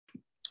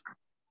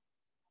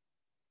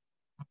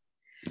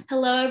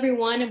Hello,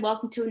 everyone, and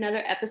welcome to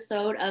another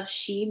episode of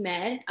She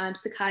Med. I'm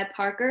Sakai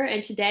Parker,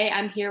 and today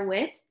I'm here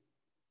with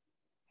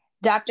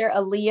Dr.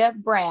 Aaliyah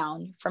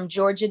Brown from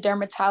Georgia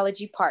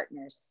Dermatology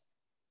Partners.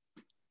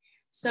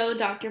 So,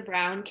 Dr.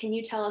 Brown, can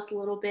you tell us a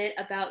little bit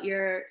about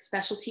your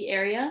specialty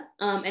area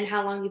and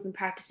how long you've been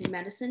practicing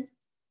medicine?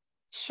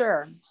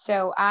 Sure.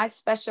 So I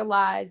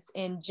specialize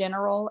in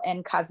general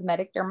and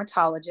cosmetic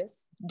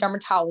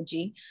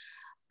dermatology.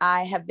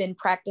 I have been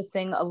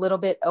practicing a little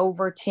bit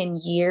over 10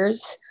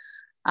 years.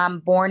 I'm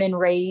born and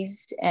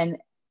raised and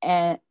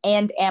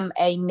am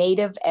a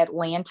native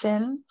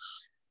Atlantan.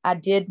 I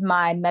did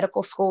my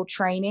medical school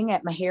training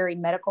at Meharry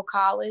Medical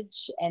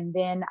College, and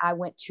then I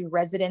went to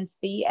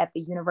residency at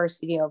the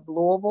University of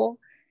Louisville,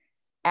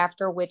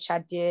 after which I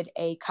did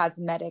a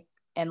cosmetic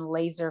and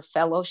laser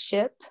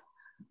fellowship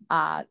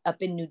up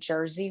in New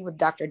Jersey with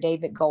Dr.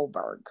 David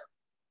Goldberg.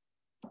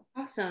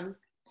 Awesome.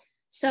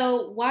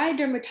 So, why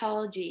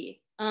dermatology?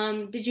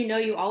 Did you know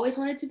you always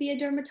wanted to be a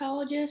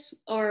dermatologist,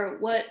 or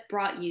what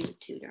brought you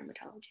to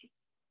dermatology?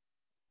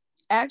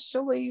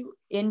 Actually,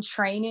 in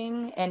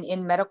training and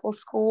in medical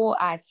school,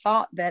 I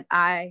thought that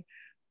I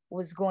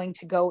was going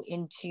to go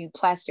into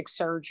plastic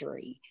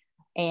surgery.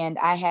 And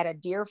I had a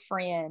dear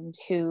friend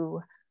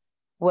who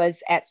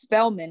was at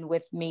Spelman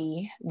with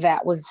me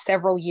that was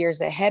several years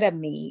ahead of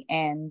me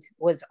and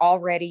was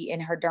already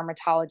in her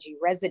dermatology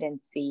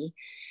residency.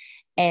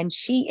 And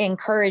she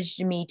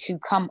encouraged me to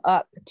come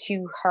up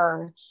to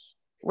her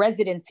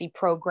residency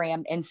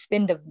program and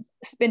spend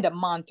a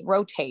month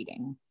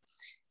rotating.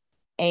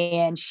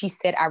 And she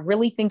said, I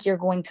really think you're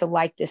going to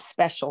like this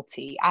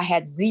specialty. I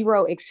had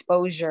zero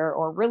exposure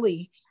or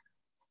really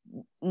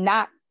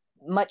not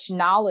much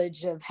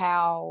knowledge of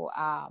how,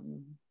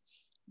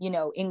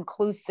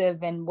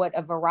 inclusive and what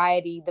a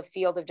variety the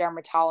field of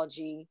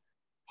dermatology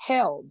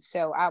held.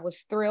 So I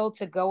was thrilled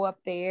to go up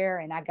there,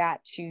 and I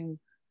got to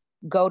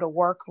go to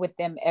work with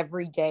them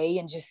every day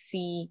and just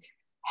see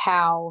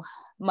how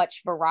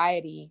much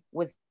variety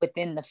was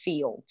within the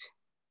field.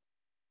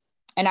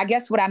 And I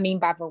guess what I mean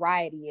by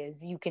variety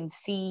is you can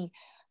see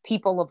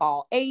people of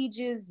all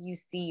ages, you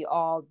see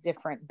all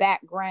different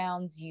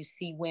backgrounds, you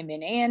see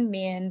women and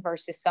men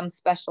versus some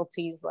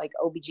specialties like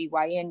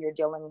OBGYN, you're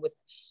dealing with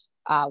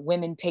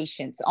women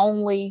patients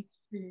only,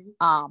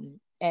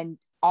 and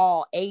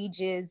all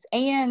ages.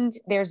 And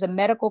there's a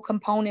medical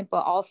component,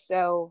 but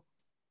also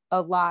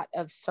a lot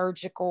of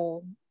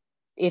surgical,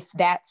 if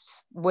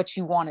that's what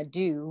you want to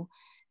do,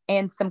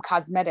 and some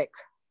cosmetic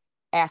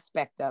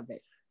aspect of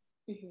it.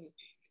 Mm-hmm.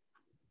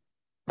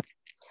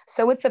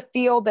 So it's a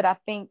field that I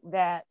think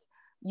that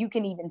you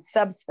can even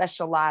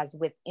subspecialize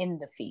within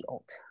the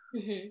field.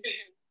 Mm-hmm.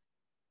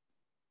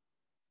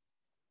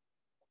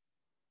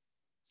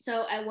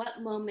 So at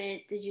what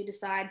moment did you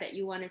decide that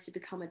you wanted to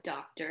become a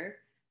doctor?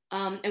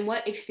 And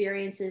what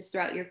experiences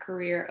throughout your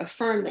career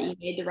affirmed that you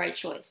made the right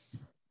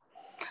choice?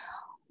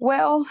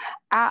 Well,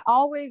 I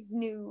always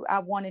knew I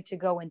wanted to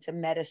go into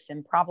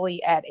medicine,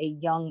 probably at a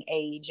young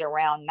age,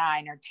 around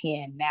 9 or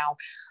 10. Now,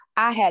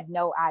 I had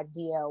no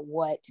idea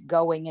what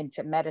going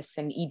into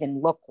medicine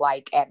even looked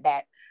like at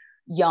that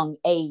young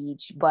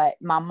age, but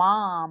my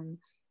mom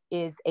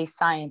is a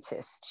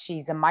scientist.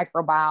 She's a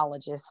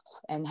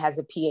microbiologist and has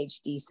a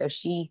PhD. So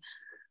she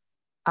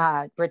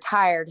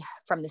retired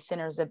from the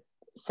Centers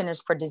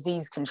for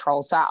Disease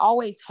Control. So I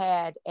always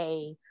had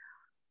a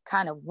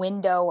kind of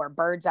window or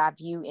bird's eye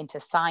view into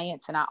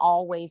science. And I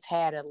always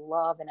had a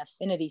love and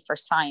affinity for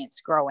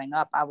science growing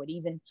up. I would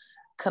even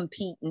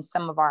compete in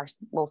some of our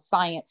little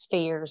science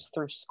fairs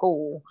through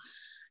school.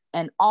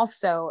 And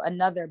also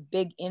another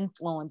big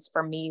influence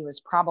for me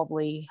was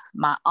probably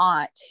my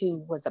aunt,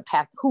 who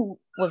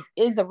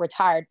is a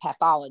retired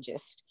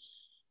pathologist.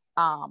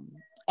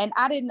 And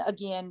I didn't,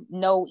 again,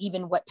 know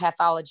even what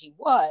pathology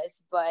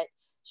was, but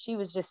she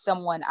was just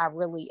someone I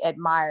really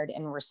admired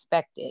and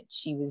respected.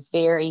 She was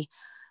very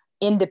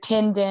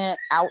independent,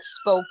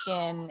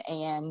 outspoken,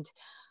 and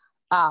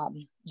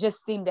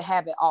just seemed to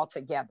have it all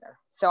together.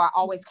 So I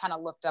always kind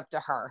of looked up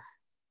to her.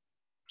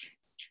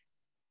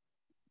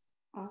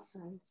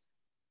 Awesome.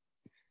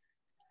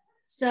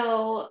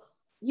 So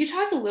you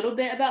talked a little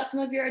bit about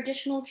some of your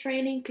additional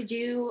training. Could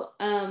you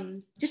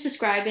just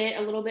describe it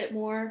a little bit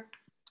more?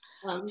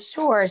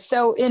 Sure.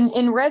 So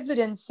in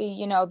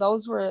residency,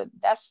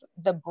 that's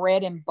the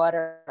bread and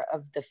butter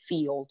of the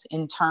field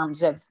in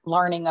terms of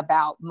learning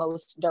about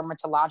most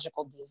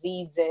dermatological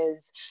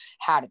diseases,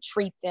 how to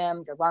treat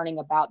them. You're learning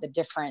about the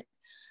different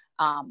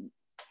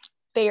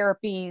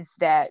therapies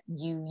that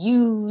you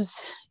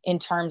use in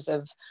terms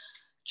of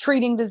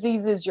treating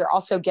diseases. You're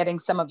also getting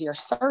some of your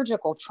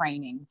surgical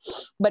training.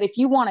 But if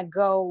you want to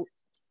go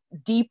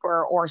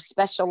deeper or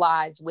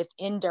specialize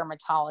within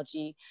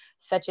dermatology,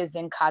 such as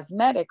in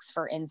cosmetics,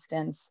 for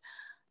instance,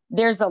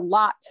 there's a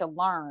lot to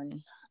learn.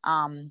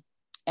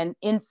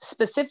 And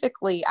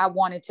specifically, I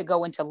wanted to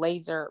go into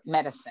laser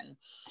medicine.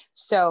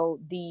 So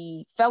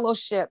the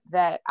fellowship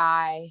that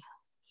I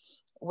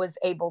was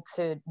able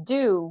to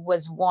do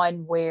was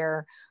one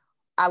where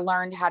I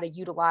learned how to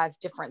utilize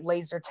different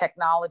laser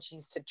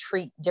technologies to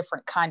treat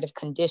different kind of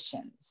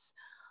conditions.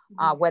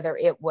 whether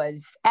it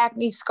was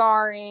acne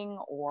scarring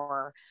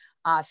or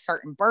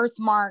certain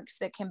birthmarks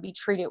that can be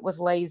treated with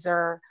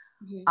laser.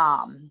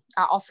 I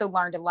also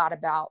learned a lot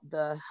about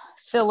the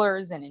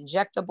fillers and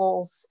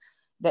injectables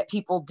that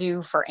people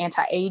do for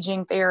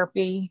anti-aging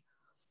therapy.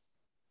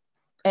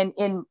 And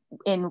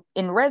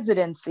in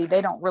residency,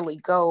 they don't really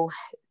go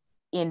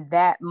in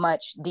that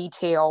much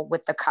detail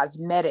with the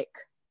cosmetic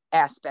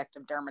aspect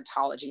of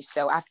dermatology.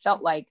 So I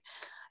felt like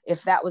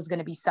if that was going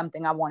to be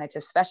something I wanted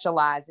to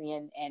specialize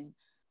in and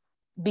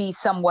be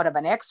somewhat of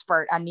an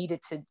expert, I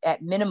needed to,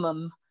 at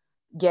minimum,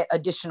 get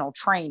additional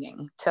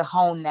training to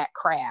hone that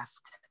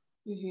craft.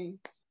 Mm-hmm.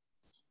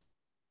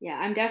 Yeah,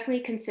 I'm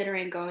definitely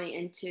considering going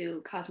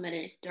into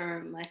cosmetic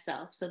derm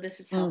myself. So this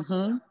is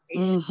helpful.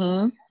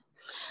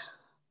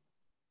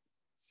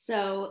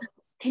 So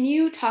can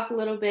you talk a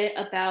little bit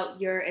about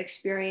your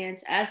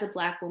experience as a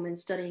Black woman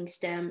studying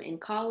STEM in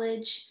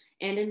college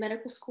and in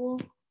medical school?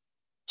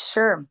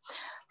 Sure.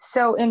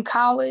 So in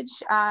college,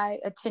 I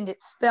attended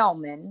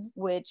Spelman,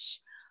 which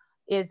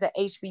is a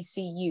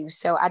HBCU.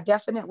 So I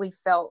definitely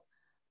felt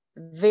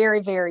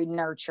very, very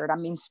nurtured. I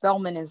mean,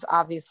 Spelman is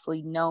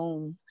obviously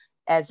known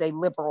as a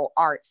liberal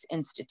arts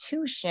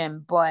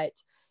institution,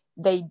 but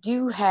they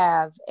do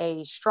have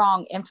a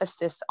strong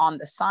emphasis on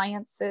the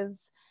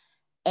sciences.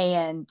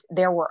 And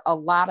there were a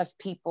lot of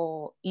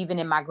people, even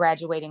in my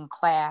graduating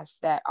class,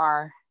 that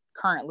are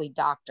currently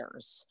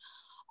doctors.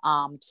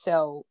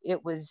 So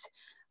it was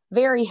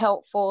very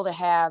helpful to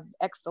have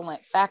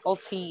excellent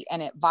faculty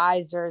and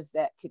advisors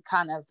that could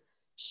kind of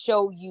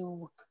show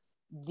you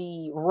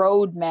the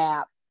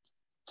roadmap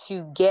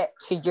to get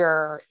to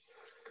your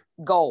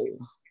goal.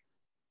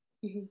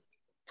 Mm-hmm.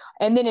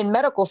 And then in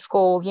medical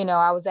school,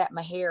 I was at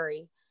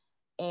Meharry,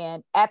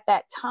 and at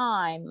that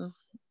time,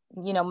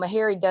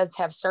 Meharry does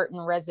have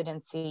certain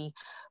residency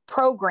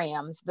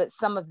programs, but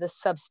some of the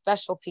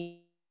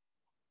subspecialty,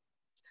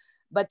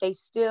 but they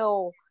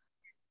still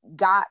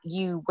got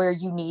you where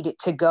you needed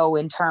to go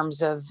in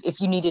terms of if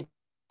you needed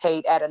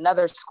to at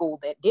another school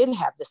that did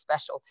have the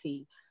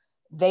specialty,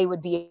 they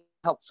would be able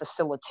to help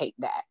facilitate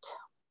that.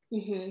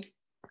 Mm-hmm.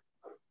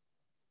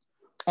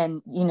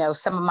 And,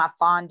 some of my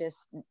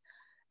fondest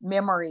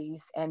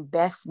memories and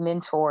best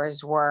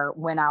mentors were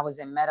when I was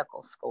in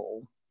medical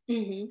school.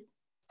 Mm-hmm.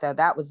 So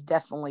that was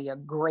definitely a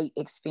great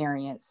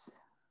experience.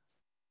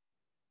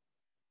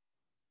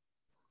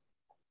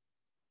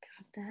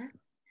 Got that.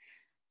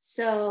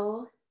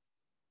 So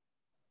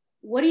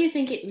what do you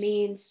think it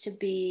means to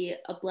be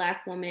a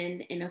Black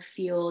woman in a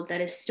field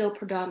that is still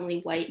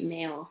predominantly white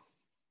male?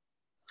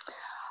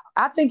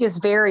 I think it's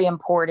very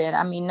important.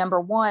 I mean, number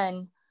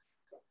one,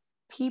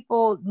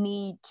 people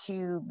need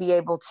to be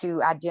able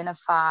to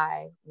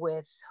identify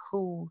with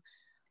who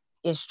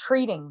is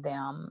treating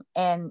them.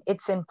 And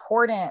it's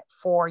important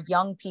for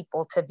young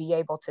people to be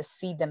able to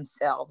see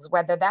themselves,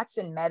 whether that's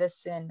in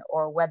medicine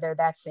or whether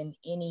that's in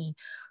any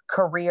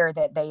career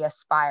that they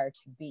aspire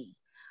to be.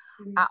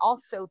 Mm-hmm. I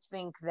also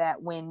think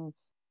that when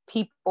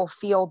people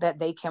feel that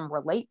they can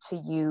relate to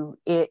you,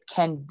 it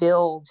can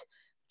build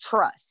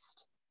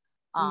trust.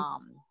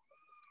 Mm-hmm.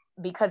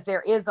 Because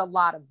there is a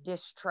lot of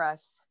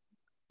distrust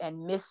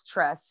and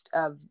mistrust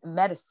of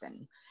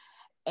medicine.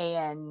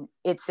 And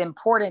it's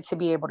important to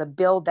be able to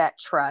build that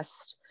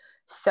trust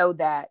so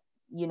that,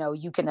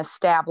 you can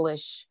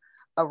establish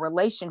a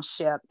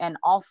relationship. And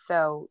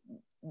also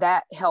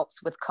that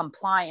helps with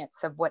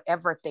compliance of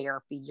whatever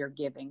therapy you're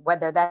giving,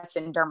 whether that's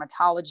in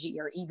dermatology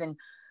or even,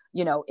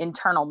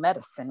 internal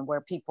medicine,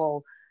 where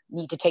people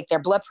need to take their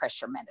blood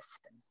pressure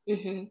medicine.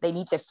 Mm-hmm. They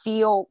need to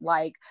feel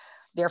like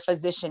their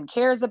physician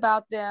cares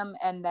about them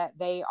and that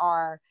they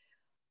are,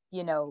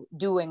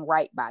 doing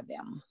right by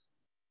them.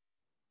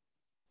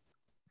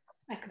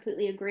 I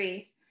completely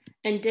agree.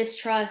 And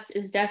distrust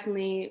is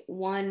definitely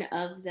one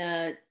of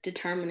the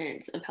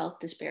determinants of health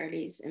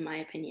disparities, in my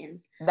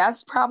opinion.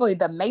 That's probably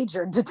the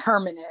major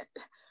determinant.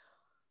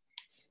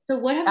 So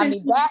what have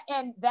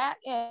that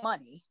and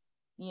money,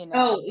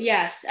 Oh,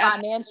 yes.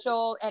 Absolutely.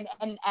 Financial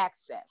and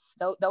access.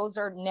 Those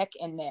are neck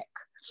and neck.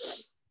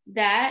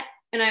 That,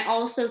 and I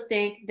also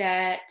think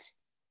that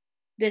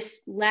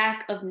this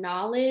lack of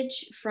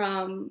knowledge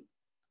from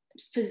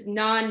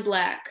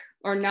non-Black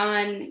or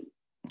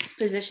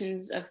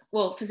physicians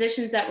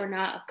that were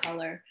not of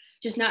color,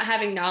 just not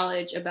having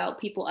knowledge about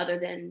people other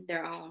than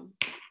their own.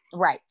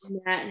 Right. And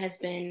that has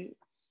been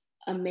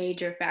a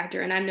major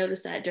factor. And I've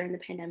noticed that during the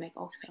pandemic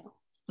also.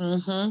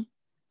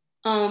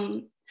 Mm-hmm.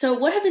 So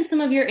what have been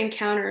some of your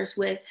encounters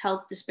with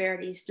health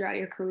disparities throughout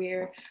your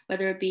career,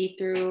 whether it be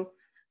through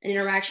an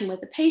interaction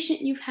with a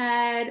patient you've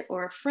had,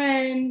 or a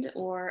friend,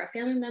 or a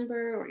family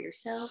member, or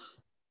yourself?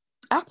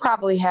 I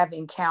probably have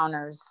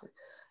encounters,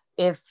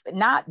 if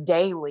not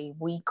daily,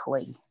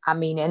 weekly. I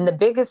mean, and the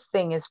biggest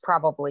thing is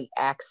probably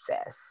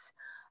access.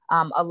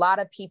 A lot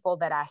of people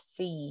that I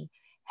see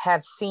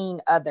have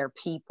seen other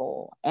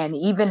people, and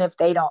even if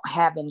they don't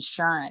have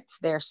insurance,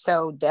 they're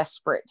so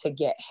desperate to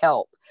get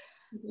help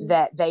mm-hmm.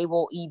 that they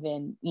will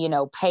even,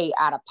 pay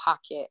out of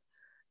pocket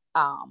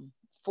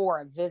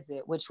for a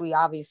visit, which we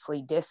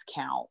obviously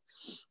discount.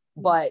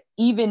 But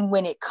even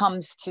when it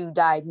comes to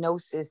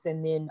diagnosis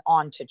and then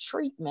on to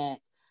treatment,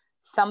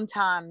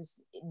 sometimes,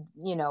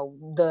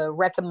 the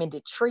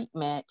recommended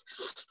treatment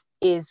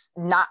is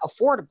not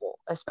affordable,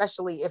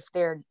 especially if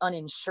they're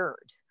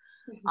uninsured.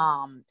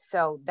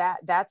 So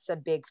that's a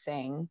big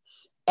thing.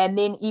 And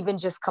then even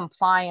just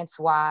compliance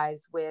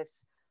wise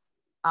with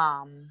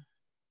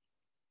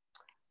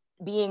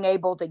being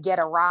able to get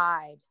a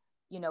ride,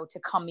 to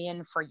come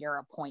in for your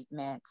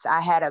appointments.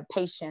 I had a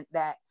patient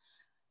that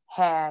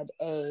had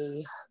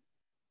a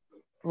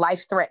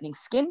life-threatening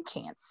skin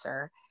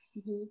cancer.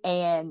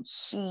 And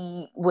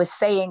she was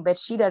saying that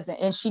she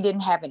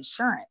didn't have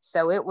insurance.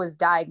 So it was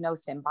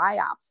diagnosed and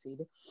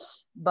biopsied.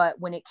 But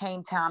when it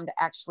came time to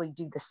actually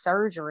do the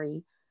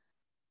surgery,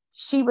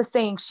 she was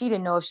saying she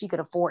didn't know if she could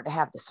afford to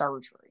have the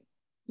surgery.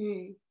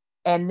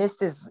 And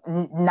this is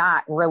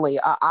not really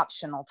an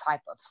optional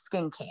type of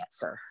skin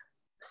cancer.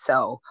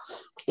 So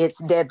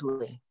it's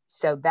deadly.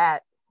 So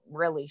that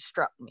really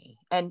struck me.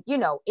 And,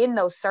 in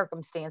those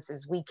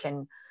circumstances, we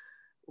can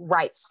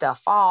write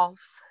stuff off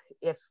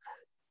if,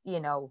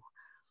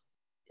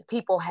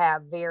 people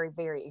have very,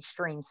 very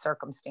extreme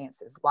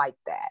circumstances like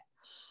that.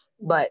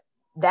 But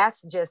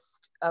that's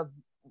just of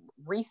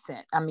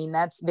recent. I mean,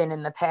 that's been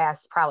in the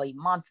past probably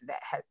month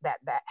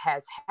that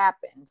has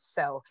happened.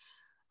 So,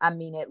 I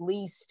mean, at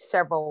least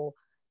several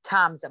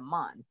times a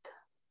month.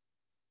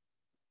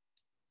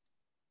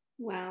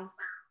 Wow.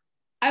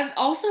 I've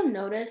also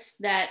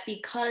noticed that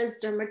because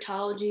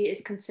dermatology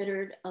is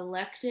considered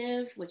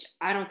elective, which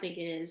I don't think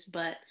it is,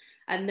 but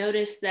I've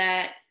noticed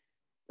that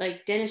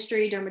like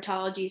dentistry,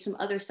 dermatology, some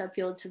other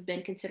subfields have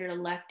been considered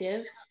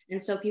elective.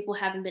 And so people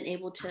haven't been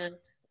able to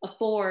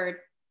afford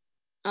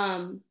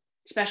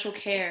special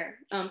care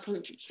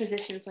from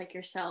physicians like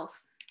yourself.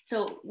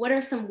 So what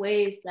are some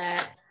ways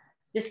that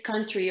this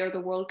country or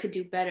the world could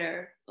do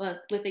better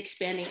with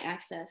expanding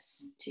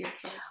access to your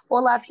care?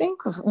 Well, I think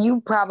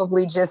you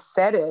probably just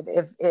said it.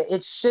 If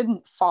it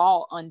shouldn't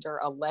fall under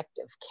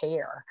elective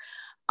care.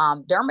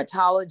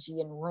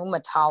 Dermatology and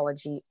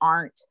rheumatology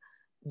aren't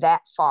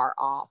that far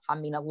off. I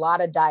mean, a lot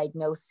of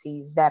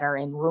diagnoses that are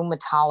in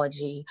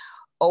rheumatology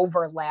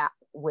overlap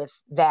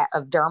with that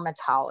of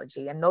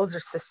dermatology, and those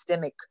are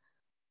systemic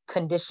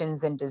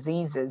conditions and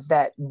diseases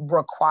that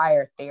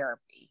require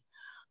therapy.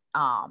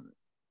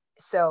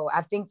 So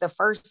I think the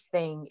first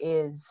thing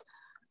is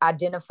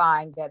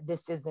identifying that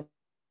this isn't,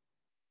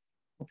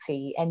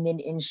 and then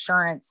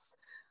insurance,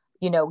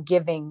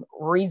 giving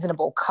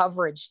reasonable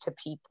coverage to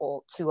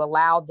people to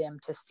allow them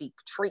to seek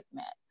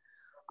treatment.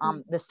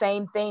 The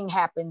same thing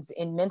happens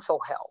in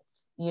mental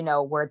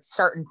health, where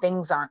certain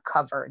things aren't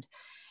covered.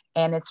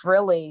 And it's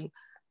really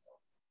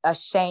a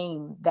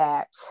shame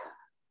that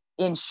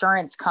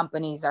insurance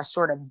companies are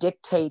sort of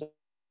dictating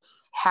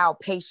how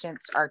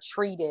patients are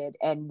treated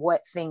and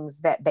what things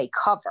that they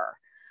cover,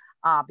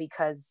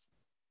 because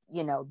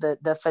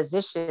the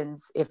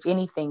physicians, if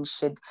anything,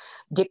 should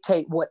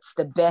dictate what's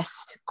the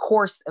best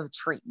course of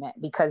treatment,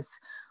 because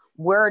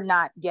we're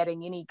not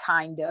getting any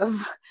kind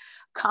of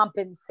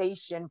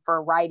compensation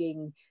for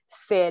writing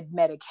said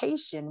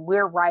medication.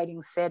 We're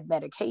writing said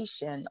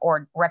medication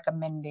or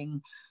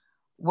recommending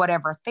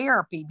whatever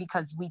therapy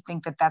because we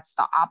think that that's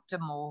the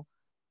optimal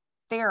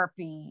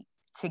therapy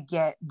to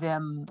get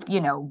them,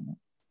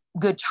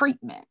 good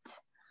treatment.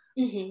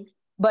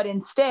 But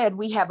instead,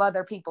 we have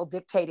other people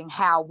dictating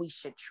how we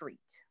should treat,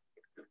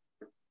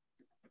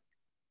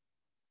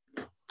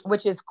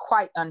 which is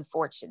quite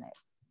unfortunate.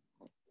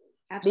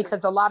 Absolutely.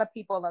 Because a lot of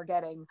people are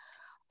getting,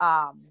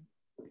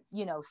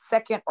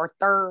 second or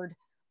third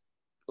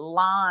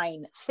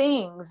line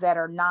things that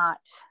are not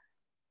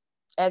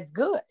as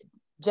good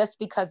just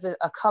because of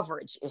a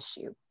coverage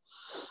issue.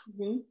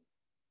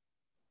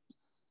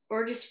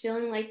 Or just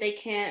feeling like they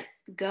can't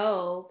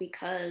go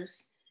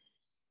because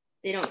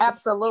they don't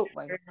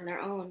absolutely on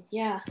their own.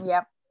 Yeah.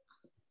 Yep.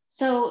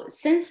 So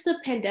since the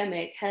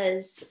pandemic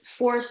has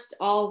forced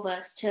all of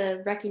us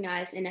to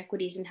recognize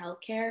inequities in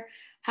healthcare,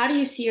 how do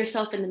you see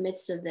yourself in the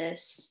midst of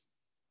this?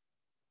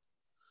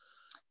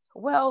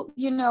 Well,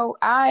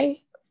 I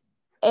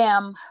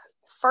am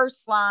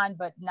first line,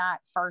 but not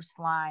first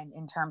line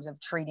in terms of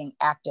treating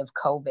active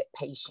COVID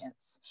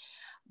patients.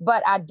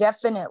 But I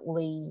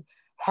definitely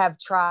have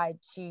tried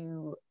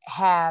to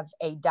have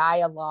a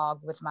dialogue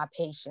with my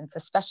patients,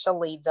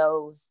 especially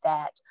those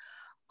that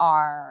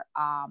are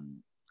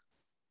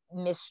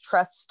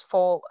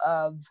mistrustful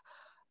of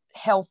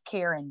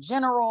healthcare in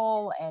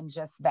general and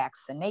just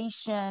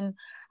vaccination.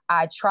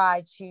 I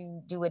try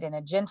to do it in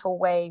a gentle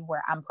way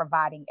where I'm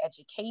providing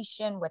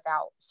education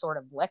without sort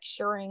of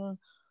lecturing.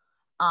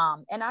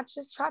 And I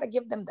just try to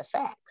give them the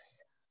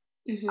facts.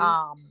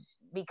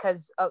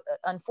 Because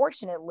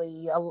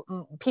unfortunately,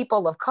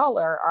 people of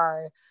color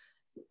are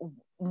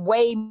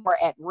way more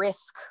at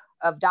risk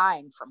of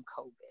dying from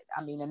COVID.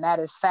 I mean, and that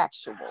is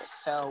factual.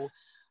 So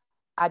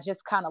I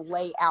just kind of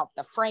lay out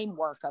the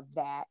framework of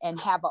that and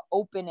have an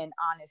open and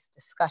honest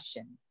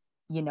discussion,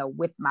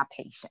 with my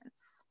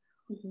patients.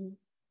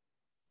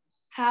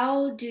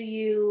 How do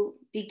you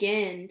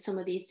begin some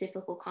of these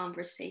difficult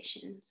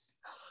conversations?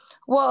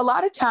 Well, a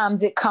lot of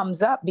times it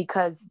comes up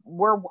because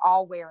we're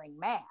all wearing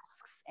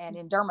masks, and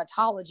in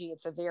dermatology,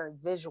 it's a very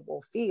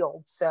visual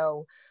field.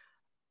 So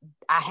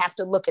I have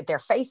to look at their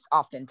face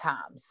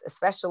oftentimes,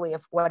 especially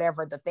if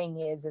whatever the thing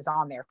is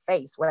on their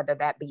face, whether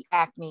that be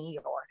acne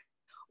or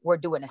we're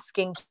doing a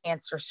skin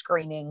cancer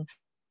screening.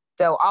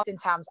 So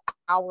oftentimes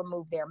I'll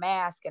remove their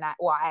mask, and I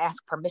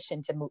ask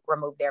permission to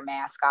remove their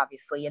mask,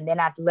 obviously. And then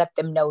I'd let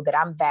them know that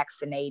I'm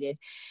vaccinated.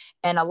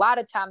 And a lot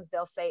of times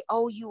they'll say,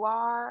 "Oh, you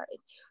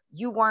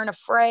weren't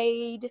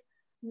afraid."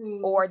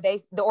 Or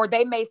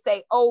they may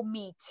say, "Oh,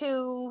 me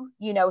too."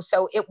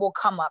 So it will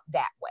come up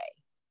that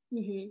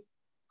way.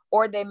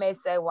 Or they may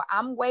say, "Well,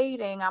 I'm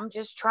waiting. I'm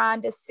just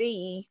trying to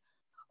see,"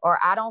 or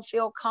 "I don't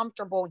feel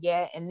comfortable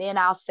yet." And then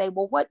I'll say,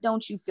 "Well, what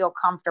don't you feel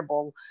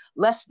comfortable?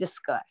 Let's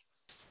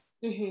discuss."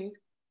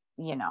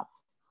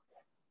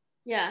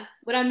 Yeah.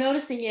 What I'm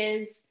noticing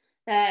is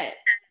that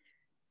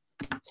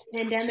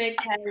pandemic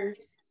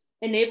has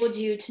enabled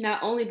you to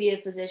not only be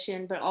a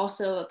physician, but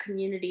also a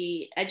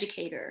community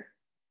educator.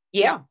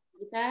 Yeah.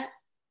 With that?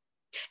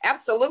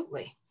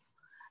 Absolutely.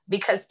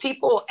 Because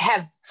people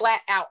have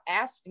flat out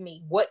asked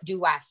me, what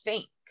do I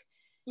think?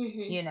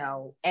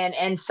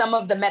 And some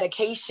of the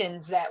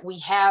medications that we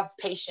have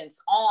patients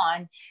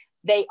on,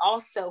 they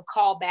also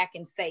call back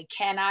and say,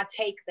 "Can I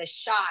take the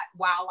shot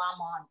while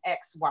I'm on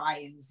X, Y,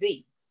 and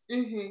Z?"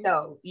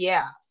 So,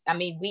 yeah, I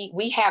mean,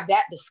 we have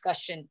that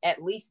discussion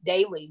at least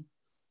daily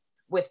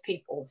with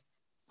people.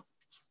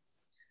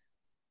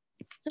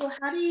 So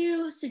how do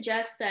you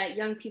suggest that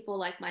young people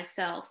like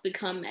myself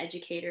become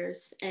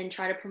educators and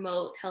try to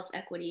promote health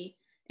equity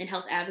and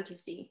health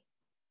advocacy?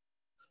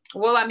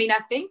 Well, I mean, I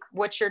think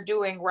what you're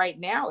doing right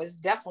now is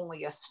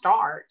definitely a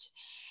start.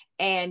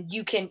 And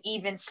you can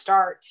even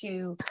start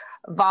to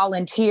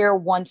volunteer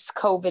once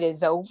COVID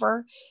is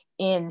over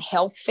in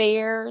health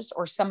fairs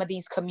or some of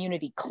these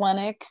community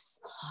clinics,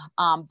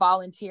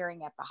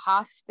 volunteering at the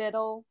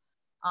hospital.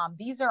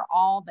 These are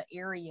all the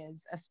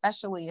areas,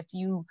 especially if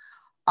you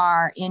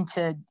are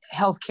into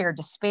healthcare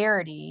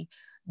disparity,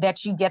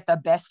 that you get the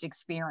best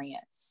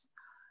experience.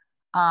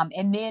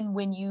 And then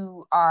when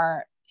you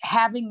are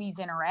having these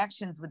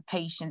interactions with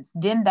patients,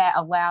 then that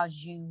allows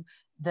you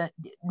the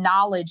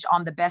knowledge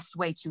on the best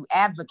way to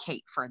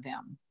advocate for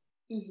them.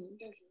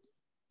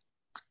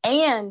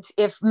 And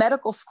if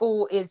medical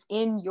school is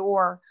in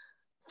your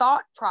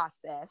thought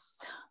process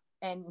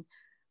and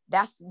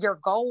that's your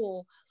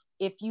goal,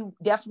 if you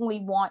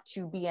definitely want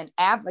to be an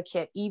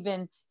advocate,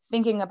 even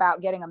thinking about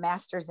getting a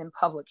master's in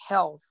public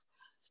health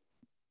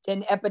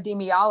and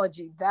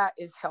epidemiology, that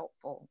is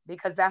helpful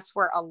because that's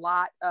where a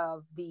lot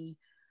of the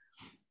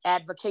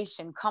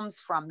advocation comes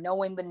from,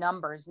 knowing the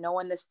numbers,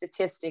 knowing the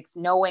statistics,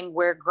 knowing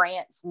where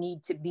grants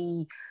need to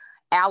be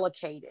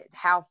allocated,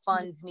 how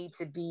funds need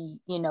to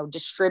be,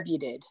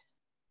 distributed.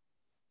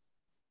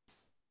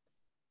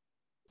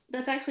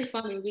 That's actually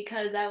funny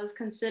because I was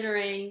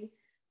considering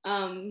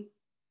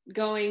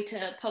going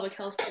to public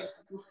health school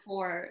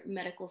before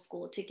medical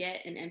school to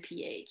get an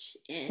MPH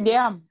in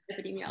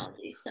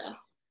epidemiology. So,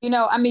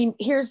 I mean,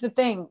 here's the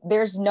thing.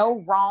 There's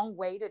no wrong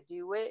way to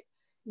do it.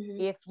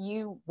 If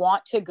you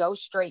want to go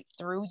straight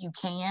through, you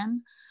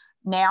can.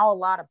 Now, a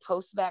lot of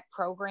post-bac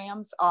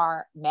programs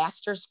are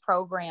master's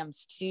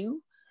programs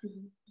too.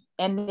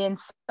 And then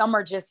some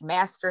are just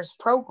master's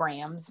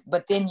programs,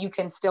 but then you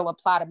can still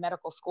apply to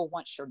medical school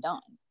once you're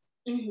done.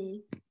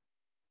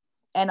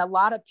 And a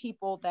lot of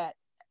people that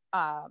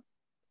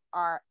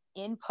are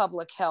in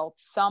public health,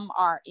 some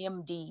are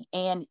MD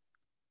and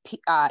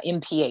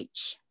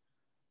MPH.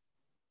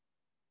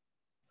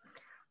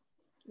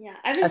 Yeah,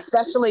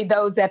 especially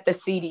those at the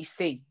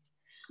CDC.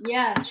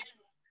 Yeah,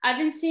 I've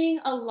been seeing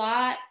a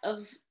lot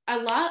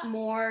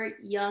more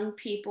young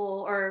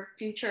people or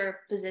future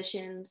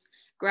physicians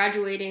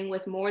graduating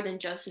with more than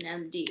just an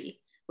MD,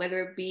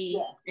 whether it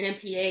be an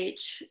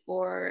MPH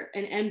or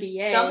an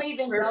MBA. Some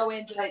even go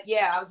into,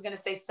 I was going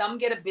to say some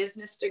get a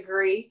business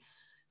degree.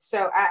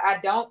 So I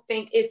don't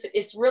think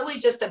it's really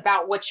just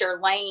about what your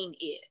lane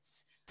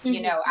is.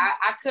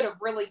 I could have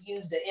really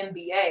used an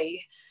MBA,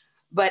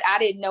 but I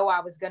didn't know I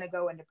was going to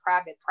go into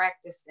private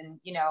practice and,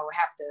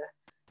 have to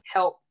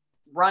help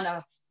run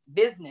a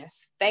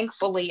business.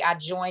 Thankfully, I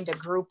joined a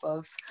group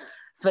of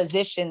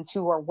physicians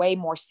who are way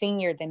more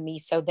senior than me.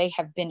 So they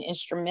have been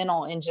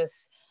instrumental in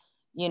just,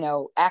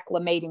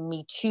 acclimating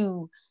me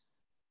to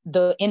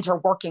the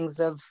interworkings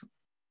of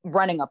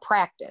running a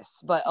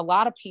practice. But a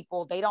lot of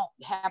people, they don't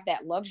have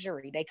that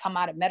luxury. They come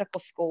out of medical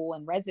school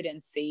and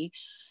residency,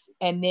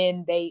 and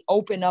then they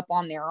open up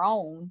on their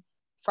own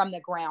from the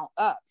ground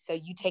up. So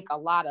you take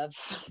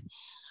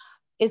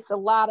it's a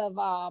lot of,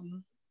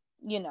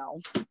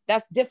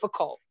 that's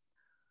difficult.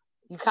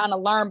 You kind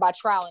of learn by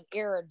trial and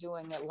error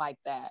doing it like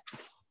that.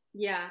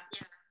 Yeah.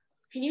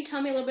 Can you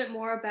tell me a little bit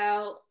more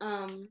about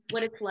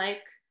what it's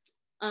like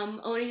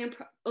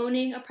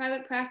owning a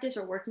private practice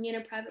or working in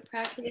a private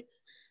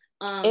practice?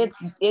 I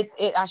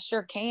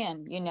sure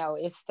can.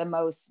 It's the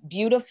most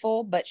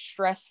beautiful but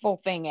stressful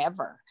thing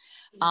ever.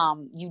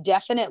 You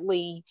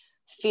definitely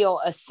feel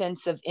a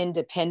sense of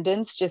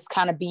independence, just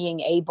kind of being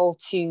able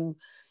to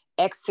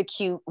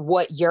execute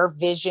what your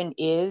vision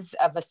is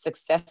of a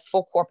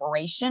successful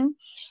corporation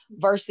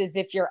versus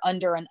if you're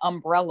under an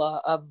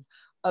umbrella of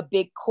a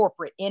big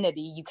corporate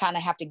entity, you kind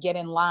of have to get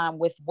in line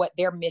with what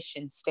their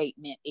mission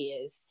statement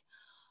is.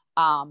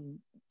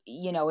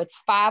 It's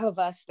 5 of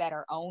us that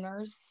are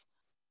owners.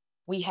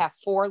 We have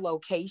 4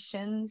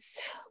 locations.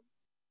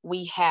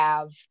 We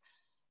have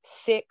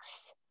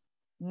 6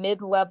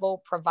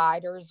 mid-level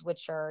providers,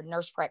 which are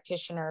nurse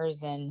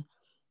practitioners and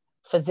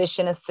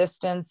physician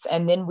assistants.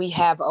 And then we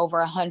have over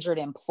 100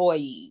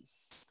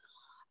 employees.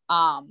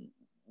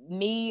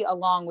 Me,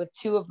 along with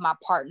 2 of my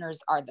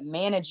partners, are the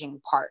managing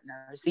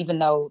partners, even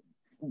though,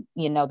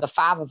 the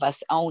 5 of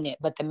us own it,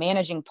 but the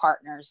managing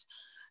partners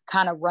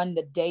kind of run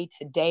the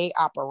day-to-day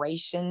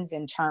operations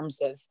in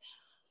terms of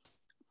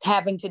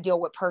having to deal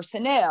with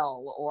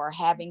personnel or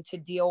having to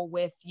deal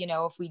with,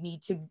 if we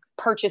need to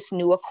purchase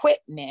new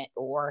equipment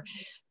or,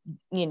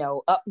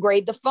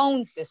 upgrade the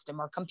phone system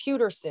or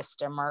computer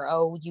system,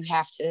 or, you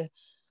have to,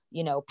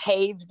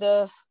 pave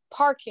the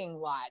parking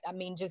lot. I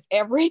mean, just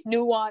every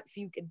nuance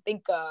you can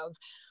think of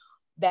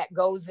that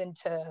goes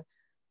into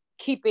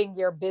keeping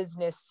your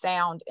business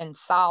sound and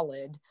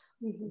solid,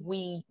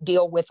 we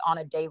deal with on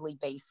a daily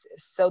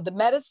basis. So the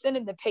medicine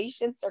and the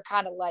patients are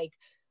kind of like,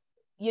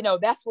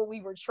 that's what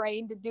we were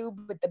trained to do.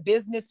 But the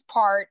business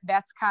part,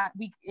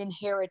 we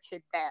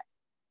inherited that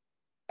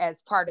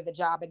as part of the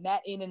job. And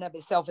that in and of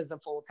itself is a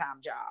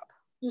full-time job.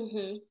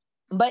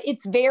 But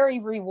it's very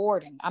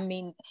rewarding. I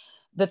mean,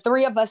 the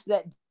 3 of us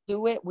that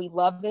do it, we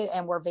love it.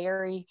 And we're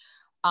very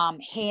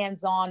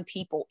hands-on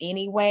people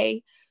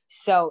anyway.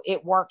 So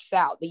it works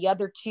out. The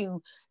other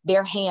 2,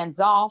 they're hands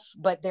off,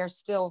 but they're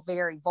still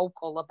very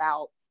vocal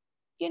about,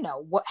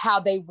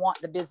 how they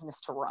want the business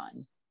to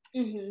run.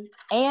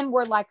 And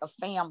we're like a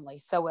family.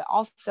 So it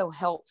also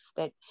helps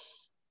that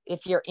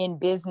if you're in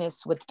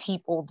business with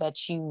people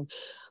that you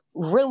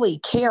really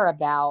care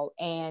about,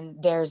 and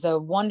there's a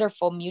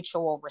wonderful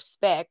mutual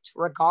respect,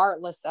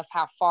 regardless of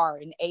how far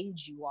in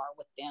age you are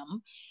with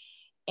them.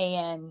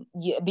 And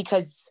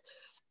because,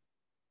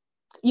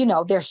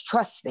 there's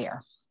trust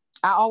there.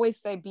 I always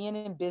say being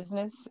in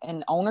business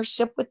and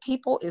ownership with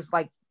people is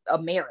like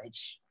a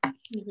marriage.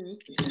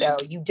 So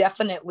you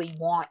definitely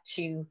want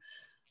to,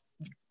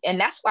 and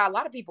that's why a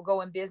lot of people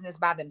go in business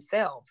by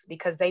themselves,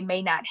 because they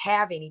may not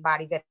have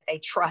anybody that they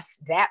trust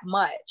that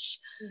much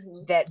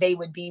that they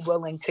would be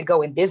willing to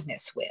go in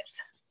business with.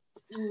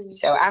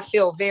 So I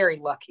feel very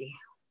lucky.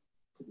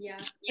 Yeah.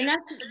 And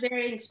that's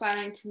very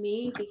inspiring to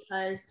me,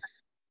 because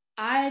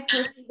I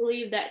personally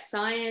believe that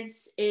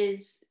science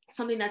is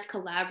something that's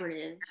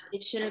collaborative.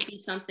 It shouldn't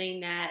be something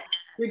that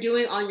you're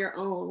doing on your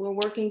own. We're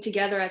working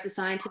together as a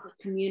scientific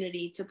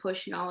community to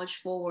push knowledge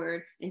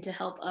forward and to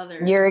help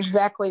others. You're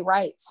exactly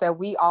right. So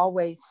we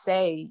always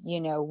say,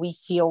 we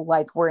feel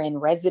like we're in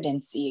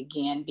residency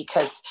again,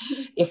 because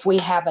if we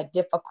have a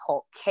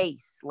difficult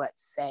case,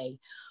 let's say,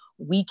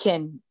 we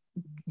can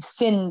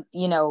send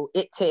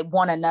it to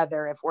one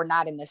another if we're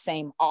not in the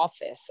same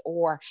office,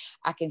 or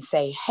I can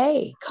say,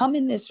 hey, come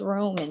in this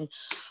room and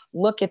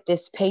look at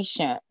this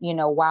patient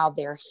while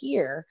they're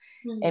here.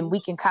 And we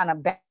can kind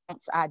of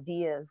bounce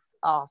ideas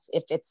off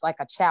if it's like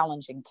a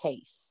challenging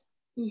case.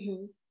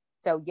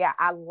 So yeah,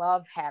 I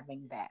love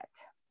having that.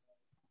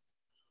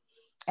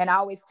 And I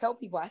always tell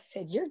people, I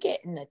said, you're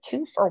getting a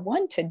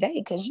 2-for-1 today,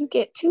 because you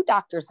get 2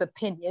 doctors'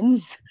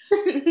 opinions.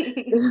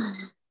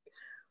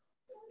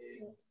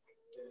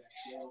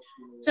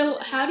 So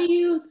how do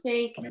you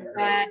think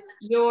that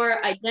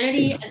your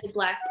identity as a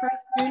Black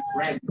person,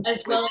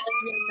 as well as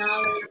your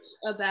knowledge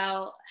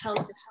about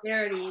health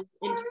disparities,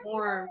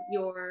 inform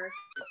your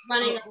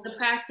running of the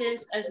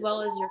practice as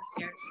well as your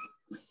care?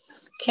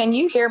 Can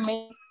you hear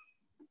me?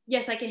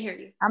 Yes, I can hear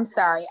you. I'm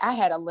sorry. I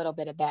had a little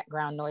bit of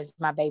background noise.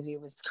 My baby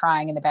was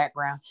crying in the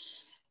background.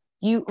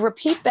 You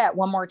repeat that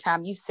one more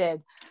time. You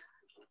said,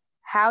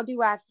 how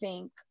do I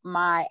think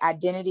my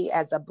identity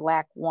as a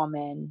Black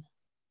woman?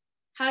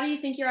 How do you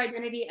think your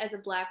identity as a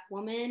Black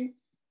woman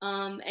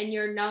and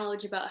your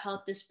knowledge about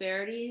health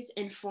disparities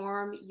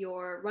inform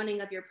your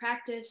running of your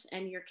practice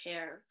and your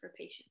care for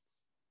patients?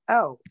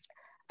 Oh,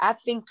 I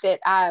think that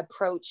I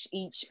approach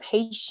each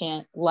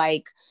patient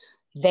like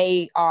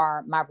they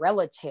are my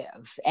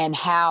relative, and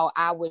how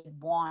I would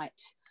want,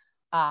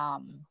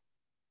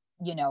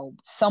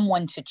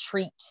 someone to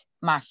treat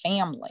my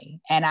family.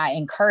 And I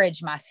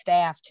encourage my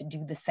staff to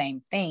do the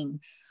same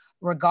thing,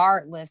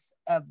 regardless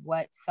of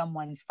what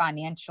someone's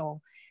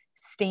financial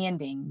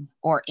standing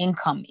or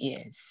income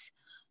is.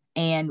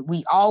 And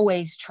we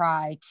always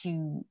try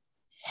to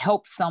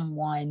help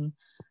someone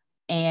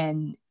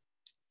and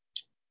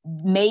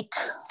make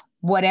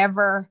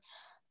whatever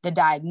the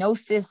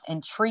diagnosis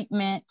and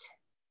treatment,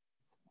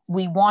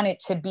 we want it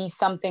to be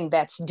something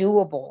that's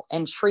doable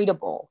and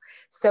treatable,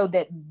 so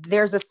that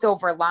there's a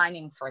silver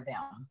lining for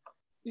them.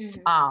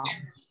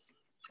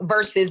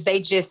 Versus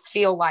they just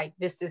feel like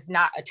this is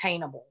not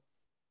attainable.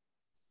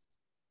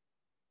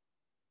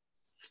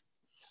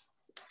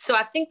 So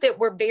I think that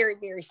we're very,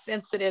 very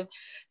sensitive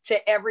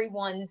to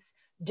everyone's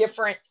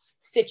different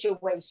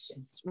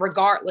situations,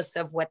 regardless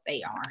of what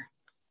they are.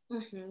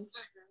 Mm-hmm.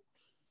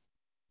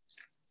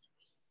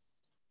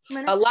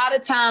 A lot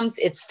of times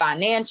it's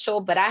financial,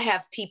 but I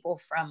have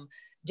people from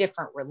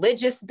different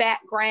religious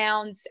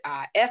backgrounds,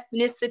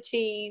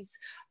 ethnicities.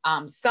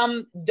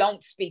 Some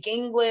don't speak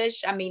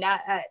English. I mean,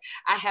 I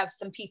have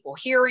some people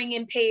hearing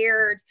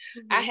impaired.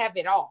 Mm-hmm. I have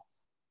it all.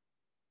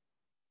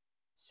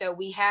 So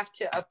we have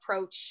to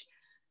approach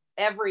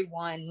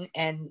everyone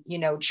and, you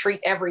know, treat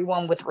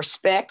everyone with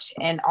respect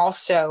and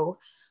also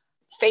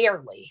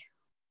fairly.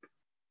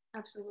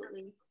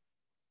 Absolutely.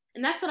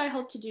 And that's what I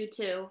hope to do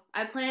too.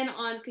 I plan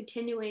on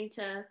continuing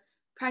to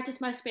practice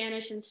my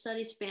Spanish and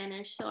study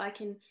Spanish so I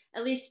can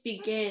at least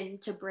begin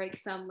to break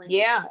some language.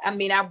 Yeah, I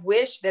mean, I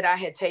wish that I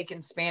had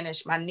taken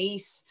Spanish. My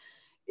niece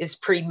is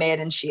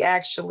pre-med and she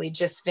actually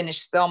just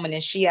finished Spelman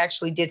and she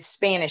actually did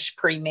Spanish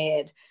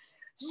pre-med.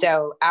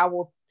 So I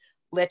will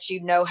let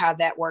you know how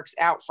that works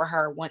out for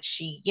her once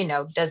she, you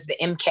know, does the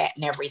MCAT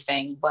and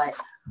everything. But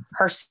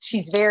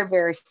she's very,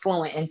 very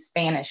fluent in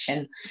Spanish.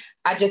 And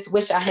I just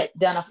wish I had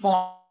done a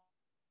form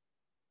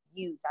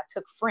use. I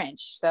took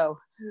French, so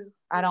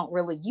I don't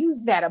really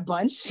use that a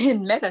bunch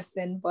in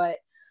medicine, but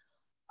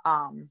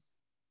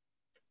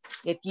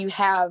if you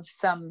have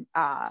some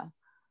a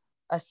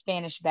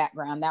Spanish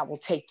background, that will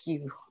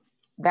you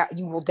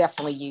will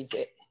definitely use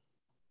it.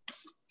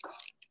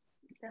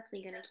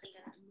 Definitely gonna keep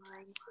that in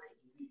mind.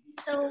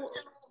 So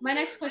my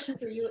next question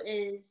for you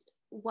is,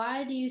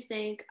 why do you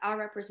think our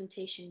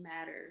representation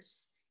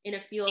matters in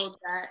a field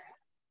that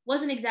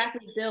wasn't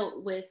exactly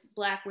built with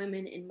Black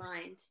women in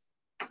mind?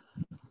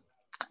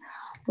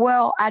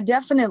 Well, I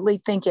definitely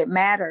think it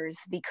matters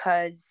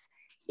because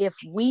if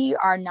we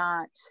are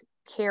not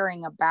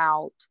caring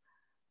about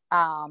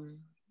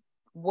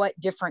what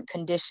different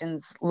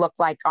conditions look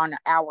like on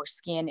our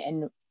skin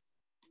and,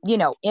 you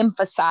know,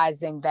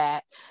 emphasizing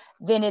that,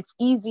 then it's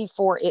easy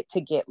for it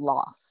to get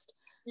lost.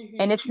 Mm-hmm.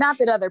 And it's not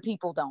that other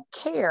people don't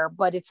care,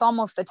 but it's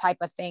almost the type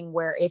of thing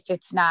where if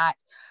it's not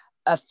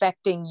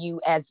affecting you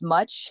as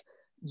much,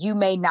 you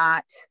may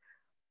not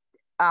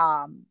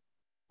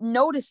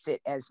notice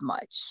it as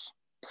much.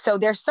 So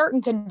there's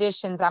certain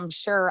conditions I'm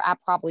sure I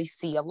probably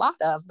see a lot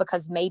of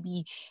because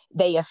maybe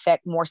they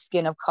affect more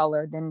skin of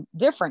color than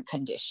different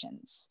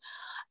conditions.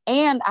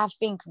 And I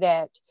think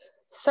that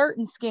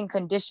certain skin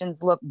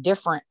conditions look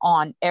different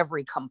on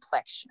every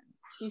complexion.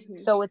 Mm-hmm.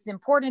 So it's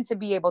important to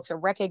be able to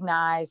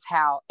recognize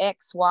how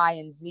X, Y,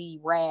 and Z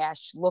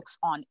rash looks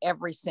on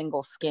every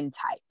single skin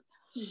type.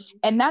 Mm-hmm.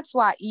 And that's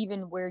why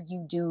even where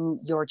you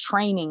do your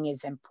training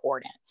is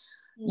important.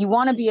 You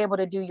want to be able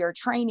to do your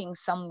training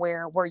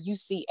somewhere where you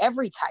see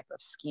every type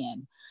of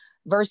skin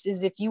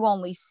versus if you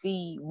only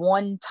see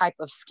one type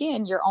of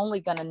skin, you're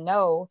only going to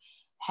know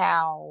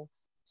how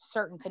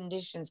certain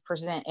conditions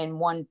present in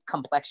one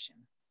complexion.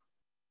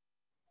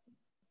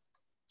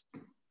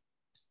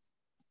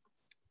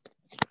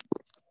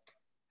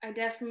 I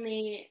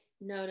definitely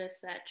notice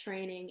that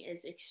training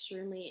is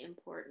extremely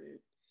important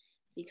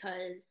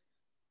because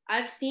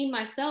I've seen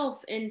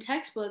myself in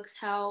textbooks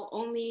how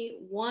only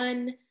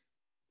one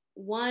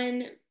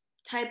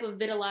type of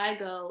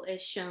vitiligo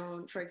is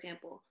shown, for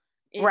example,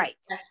 in right.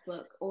 the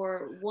textbook,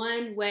 or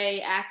one way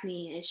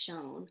acne is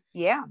shown.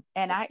 Yeah.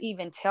 And I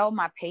even tell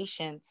my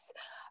patients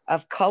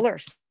of color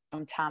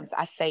sometimes,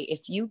 I say,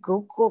 if you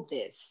Google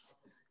this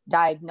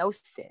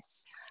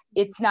diagnosis,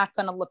 it's not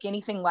going to look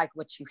anything like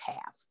what you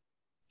have.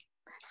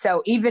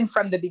 So even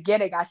from the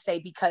beginning, I say,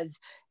 because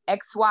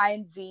X, Y,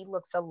 and Z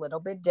looks a little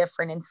bit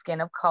different in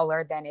skin of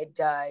color than it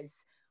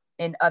does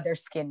in other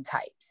skin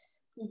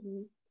types.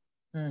 Mm-hmm.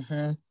 Mm-hmm.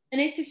 And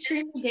it's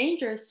extremely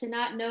dangerous to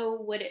not know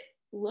what it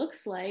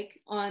looks like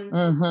on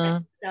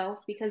mm-hmm. itself,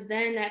 because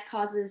then that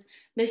causes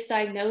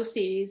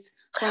misdiagnoses.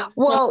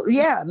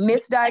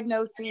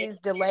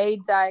 Misdiagnoses,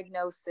 delayed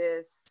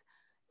diagnosis.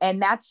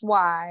 And that's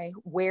why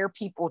where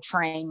people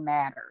train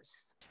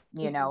matters.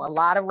 You mm-hmm. know, a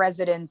lot of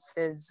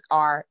residences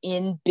are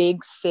in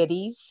big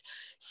cities,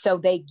 so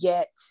they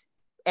get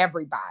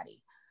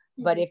everybody.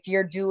 Mm-hmm. But if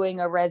you're doing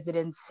a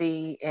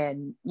residency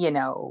in, you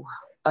know,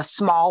 a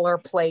smaller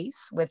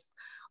place with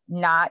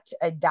not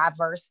a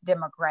diverse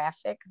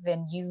demographic,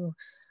 then you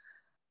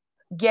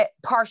get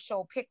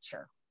partial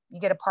picture.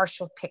 You get a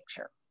partial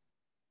picture.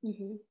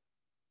 Mm-hmm.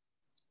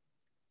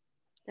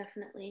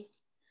 Definitely.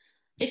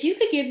 If you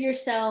could give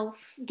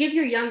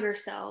your younger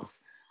self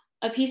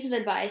a piece of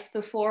advice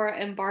before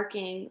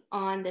embarking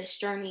on this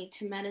journey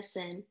to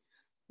medicine,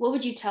 what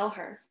would you tell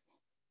her?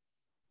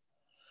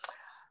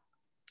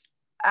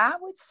 I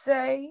would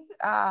say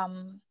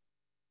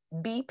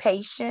be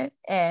patient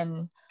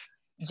and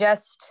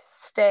just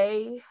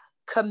stay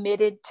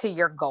committed to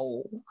your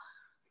goal.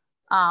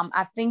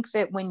 I think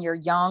that when you're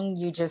young,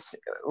 you just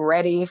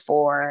ready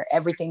for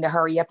everything to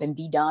hurry up and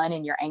be done,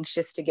 and you're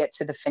anxious to get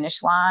to the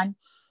finish line.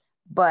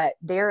 But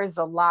there is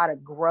a lot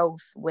of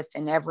growth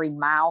within every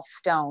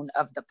milestone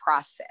of the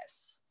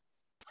process.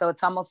 So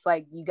it's almost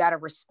like you got to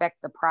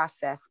respect the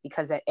process,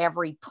 because at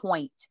every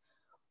point,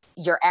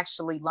 you're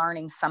actually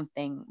learning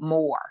something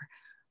more.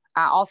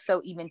 I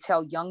also even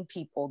tell young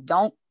people,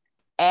 don't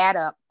add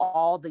up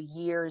all the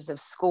years of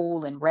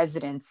school and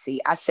residency,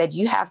 I said,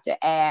 you have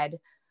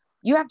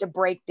to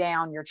break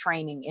down your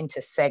training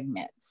into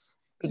segments,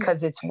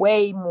 because it's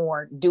way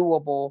more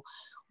doable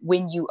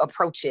when you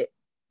approach it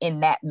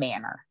in that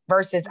manner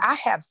versus I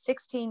have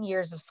 16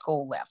 years of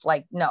school left.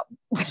 Like, no,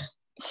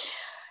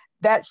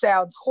 that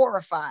sounds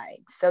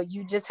horrifying. So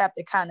you just have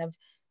to kind of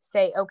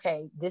say,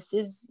 okay, this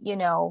is,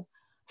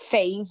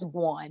 phase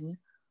 1,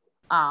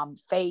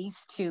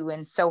 phase 2,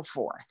 and so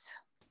forth.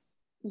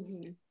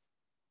 Mm-hmm.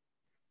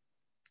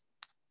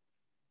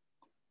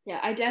 Yeah,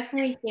 I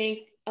definitely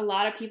think a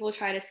lot of people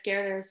try to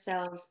scare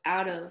themselves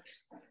out of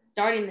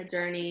starting the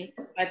journey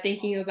by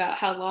thinking about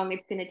how long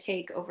it's going to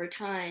take over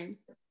time.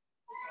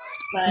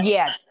 But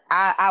yeah,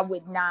 I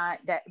would not,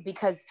 that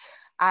because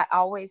I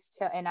always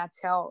tell, and I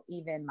tell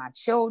even my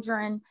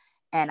children,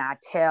 and I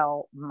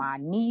tell my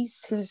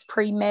niece who's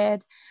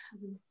pre-med,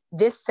 mm-hmm.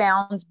 This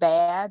sounds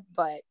bad,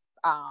 but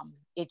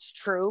it's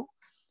true.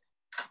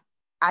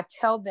 I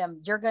tell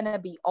them, you're going to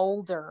be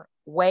older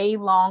way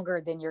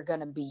longer than you're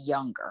going to be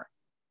younger.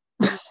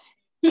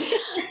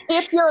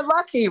 If you're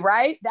lucky,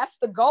 right? That's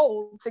the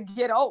goal, to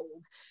get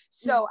old.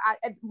 So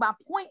my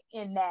point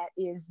in that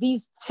is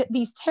these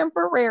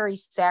temporary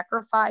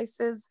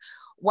sacrifices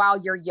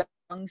while you're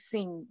young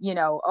seem,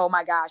 oh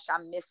my gosh,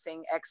 I'm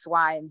missing X,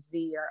 Y, and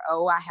Z, or,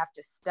 oh, I have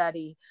to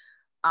study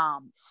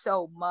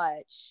so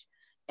much,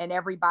 and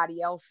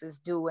everybody else is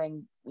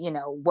doing,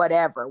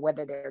 whatever,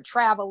 whether they're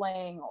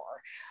traveling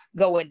or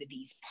going to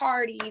these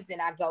parties.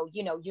 And I go,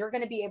 you're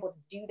going to be able to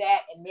do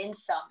that and then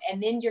some,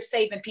 and then you're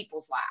saving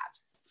people's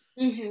lives.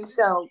 Mm-hmm.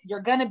 So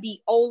you're going to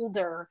be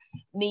older,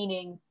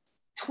 meaning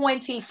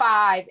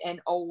 25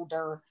 and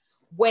older,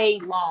 way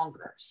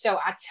longer. So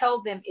I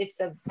tell them it's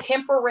a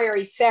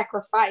temporary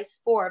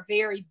sacrifice for a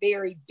very,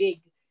 very big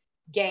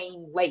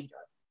gain later.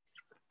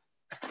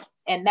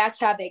 And that's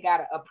how they got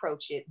to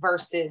approach it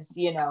versus,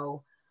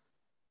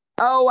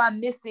 oh, I'm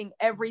missing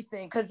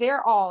everything. Because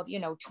they're all,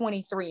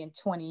 23 and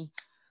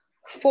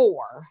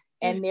 24,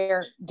 and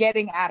they're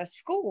getting out of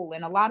school.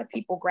 And a lot of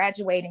people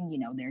graduating,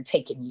 they're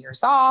taking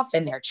years off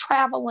and they're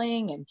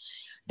traveling, and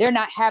they're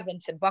not having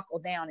to buckle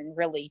down and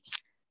really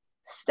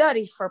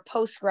study for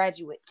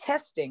postgraduate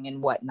testing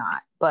and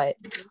whatnot. But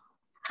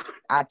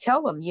I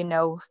tell them,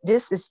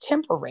 this is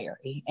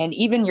temporary, and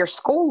even your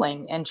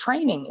schooling and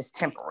training is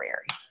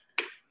temporary.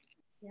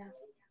 Yeah.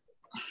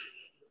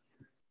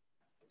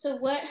 So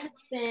what has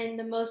been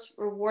the most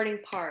rewarding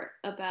part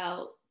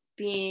about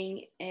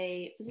being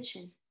a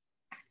physician?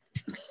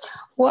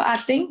 Well, I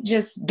think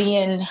just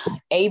being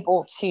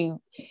able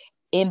to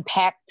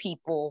impact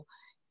people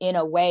in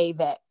a way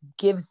that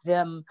gives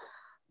them,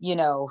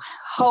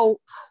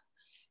 hope,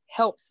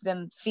 helps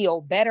them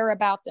feel better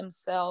about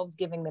themselves,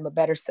 giving them a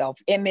better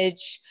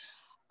self-image,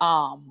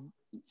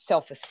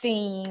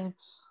 self-esteem.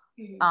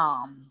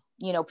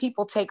 Mm-hmm.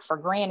 People take for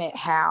granted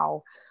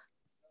how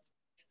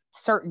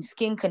certain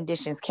skin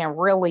conditions can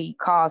really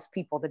cause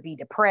people to be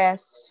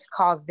depressed,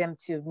 cause them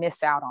to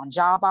miss out on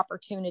job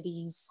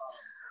opportunities.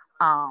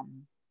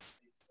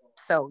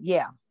 So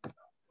yeah,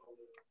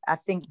 I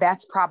think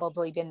that's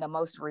probably been the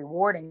most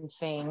rewarding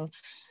thing,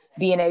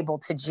 being able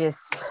to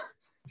just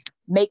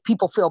make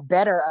people feel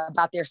better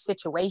about their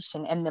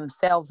situation and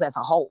themselves as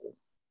a whole.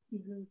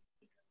 Mm-hmm.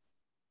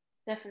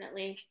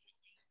 Definitely.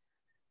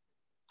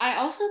 I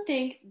also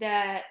think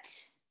that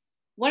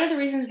one of the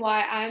reasons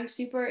why I'm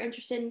super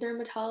interested in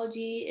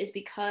dermatology is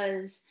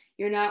because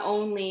you're not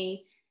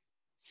only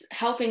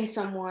helping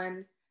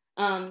someone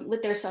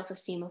with their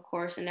self-esteem, of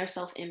course, and their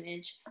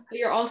self-image, but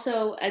you're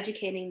also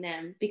educating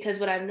them, because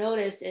what I've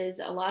noticed is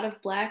a lot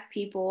of Black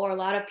people or a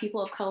lot of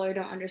people of color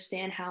don't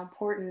understand how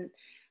important,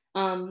 a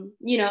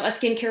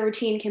skincare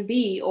routine can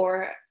be,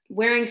 or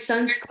wearing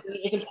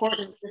sunscreen is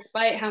important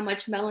despite how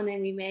much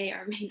melanin we may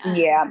or may not.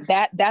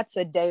 Yeah, that's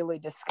a daily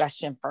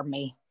discussion for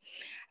me.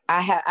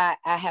 I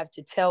have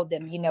to tell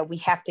them, we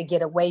have to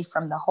get away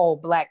from the whole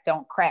Black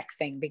don't crack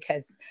thing,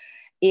 because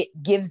it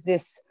gives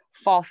this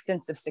false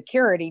sense of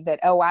security that,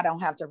 oh, I don't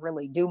have to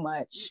really do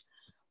much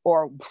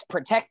or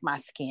protect my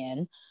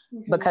skin,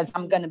 mm-hmm. because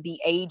I'm going to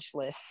be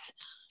ageless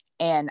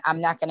and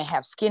I'm not going to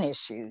have skin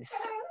issues.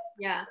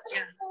 Yeah.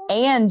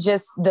 And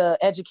just the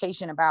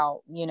education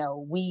about,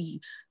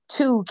 we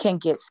too can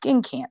get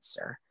skin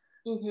cancer.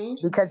 Mm-hmm.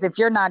 Because if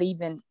you're not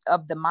even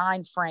of the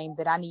mind frame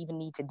that I even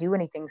need to do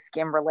anything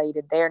skin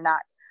related, they're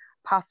not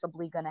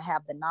possibly going to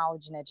have the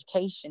knowledge and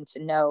education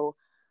to know,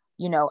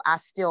 I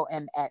still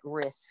am at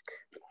risk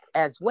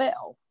as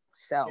well.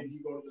 So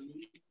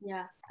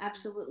yeah,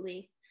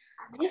 absolutely.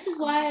 This is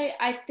why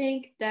I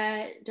think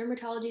that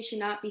dermatology should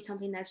not be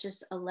something that's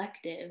just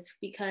elective,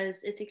 because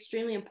it's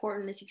extremely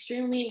important. It's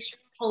extremely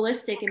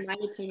holistic, in my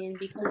opinion,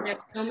 because there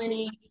are so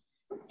many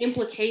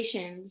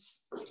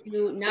implications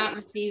to not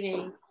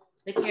receiving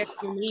the care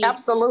you need.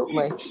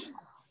 Absolutely.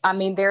 I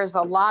mean, there's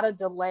a lot of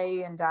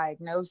delay in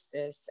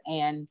diagnosis,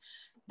 and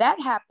that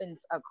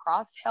happens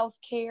across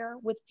healthcare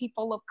with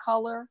people of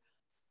color,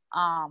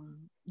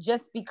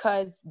 just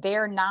because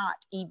they're not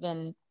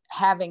even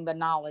having the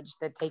knowledge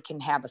that they can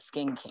have a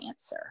skin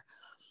cancer.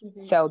 Mm-hmm.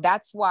 So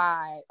that's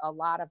why a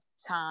lot of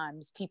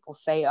times people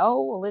say,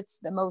 oh, well, it's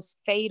the most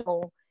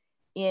fatal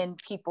in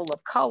people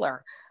of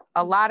color.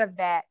 A lot of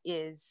that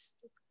is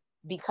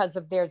because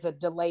there's a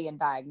delay in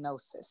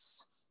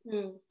diagnosis.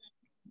 Mm.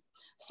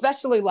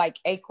 Especially like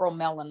acral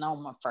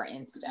melanoma, for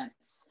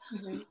instance.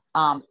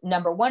 Mm-hmm.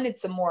 Number one,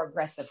 it's a more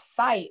aggressive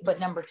site, but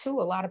number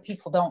two, a lot of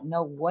people don't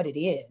know what it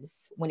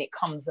is when it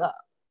comes up.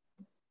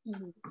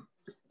 Mm-hmm.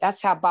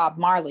 That's how Bob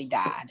Marley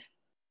died.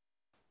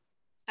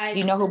 Do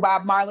you know who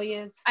Bob Marley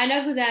is? I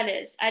know who that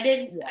is. I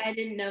didn't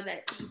know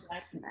that he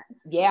died from that.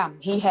 Yeah,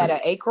 he had an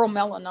acral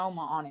melanoma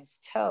on his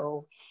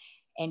toe,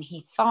 and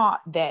he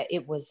thought that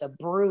it was a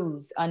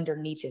bruise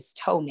underneath his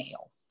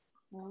toenail.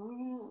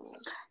 Oh.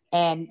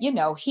 And,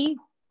 he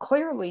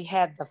clearly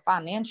had the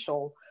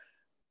financial,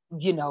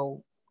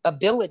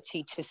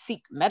 ability to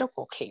seek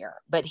medical care,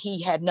 but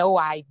he had no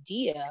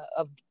idea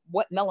of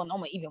what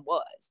melanoma even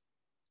was.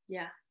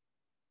 Yeah.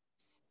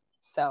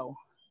 So,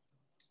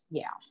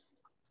 yeah.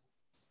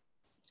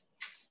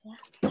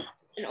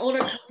 An older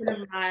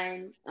cousin of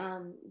mine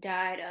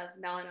died of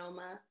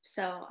melanoma,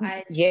 so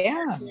I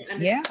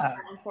understand how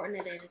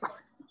important it is.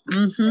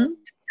 Mm-hmm.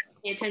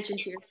 Pay attention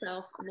to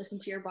yourself and listen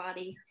to your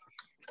body.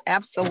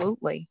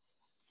 Absolutely.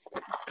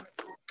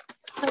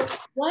 So,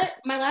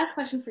 my last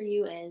question for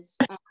you is,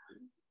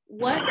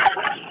 what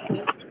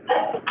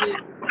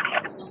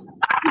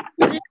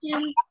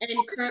positions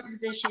and current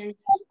positions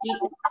need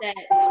to set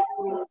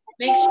to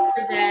make sure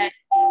that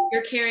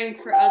you're caring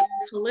for others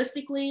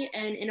holistically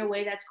and in a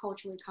way that's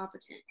culturally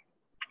competent?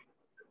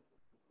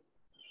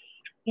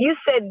 You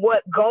said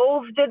what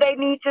goals do they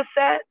need to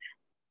set?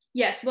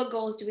 Yes, what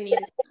goals do we need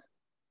to set?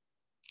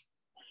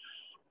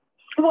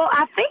 Well,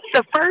 I think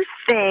the first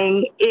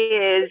thing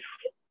is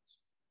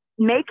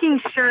making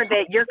sure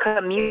that you're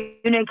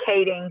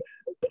communicating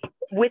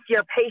with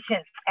your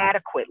patients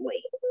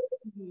adequately.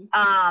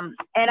 Mm-hmm.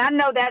 And I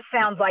know that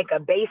sounds like a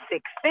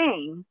basic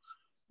thing,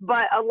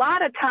 but a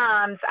lot of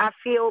times I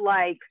feel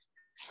like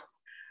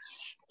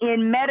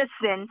in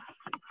medicine,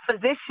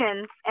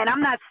 physicians, and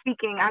I'm not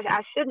speaking,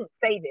 I shouldn't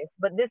say this,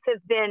 but this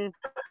has been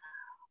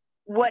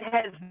what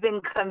has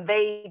been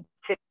conveyed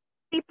to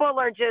people,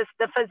 are just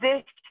the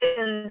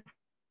physicians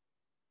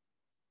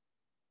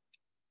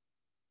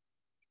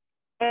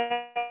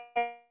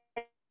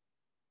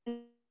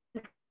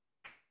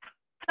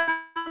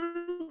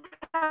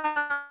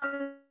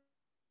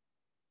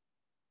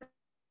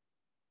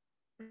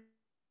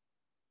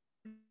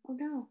Oh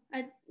no,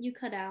 you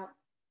cut out.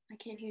 I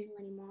can't hear you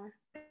anymore.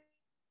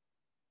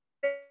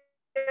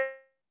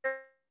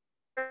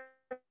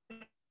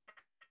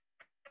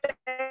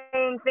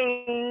 Saying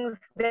things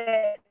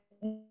that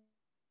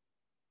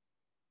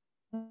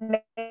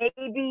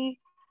maybe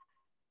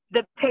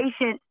the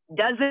patient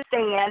doesn't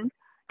stand,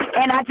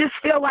 and I just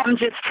feel like I'm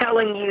just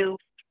telling you.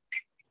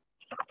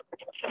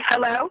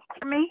 Hello,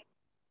 for me?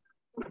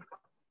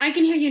 I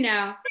can hear you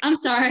now. I'm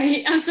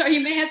sorry.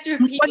 You may have to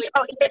repeat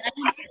what you said.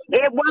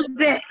 It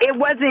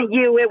wasn't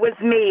you. It was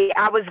me.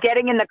 I was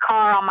getting in the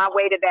car on my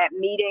way to that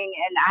meeting,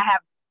 and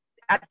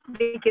I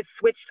think it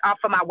switched off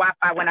of my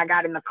Wi-Fi when I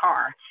got in the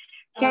car.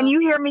 Can you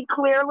hear me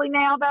clearly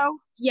now, though?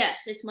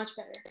 Yes, it's much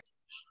better.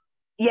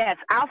 Yes,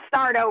 I'll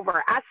start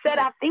over. I said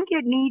I think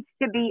it needs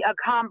to be a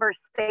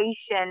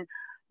conversation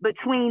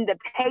between the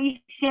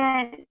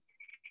patient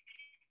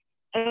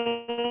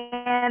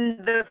and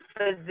the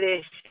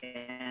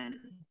physician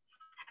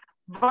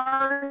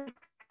versus,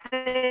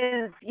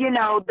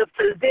 the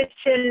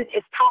physician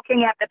is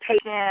talking at the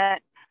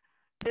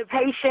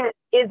patient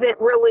isn't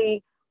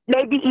really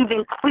maybe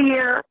even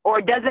clear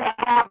or doesn't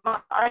have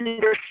an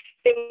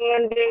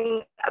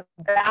understanding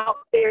about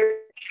their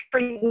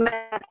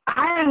treatment.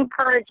 I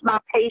encourage my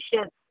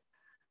patients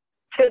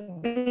to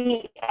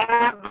be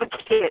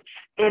advocates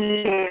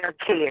in their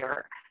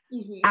care.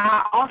 Mm-hmm.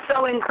 I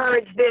also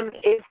encourage them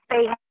if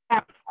they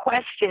have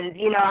questions.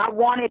 I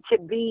want it to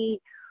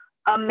be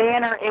a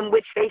manner in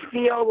which they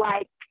feel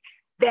like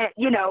that,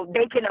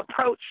 they can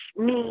approach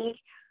me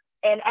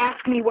and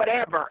ask me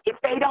whatever. If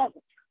they don't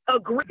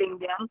agree with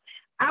them,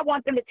 I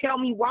want them to tell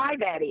me why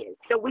that is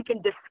so we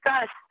can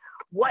discuss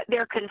what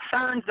their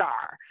concerns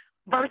are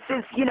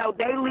versus,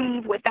 they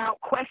leave without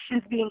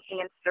questions being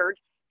answered.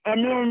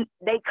 And then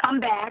they come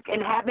back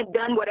and haven't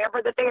done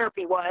whatever the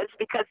therapy was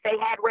because they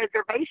had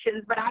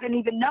reservations, but I didn't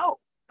even know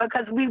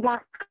because we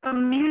weren't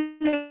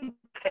communicating.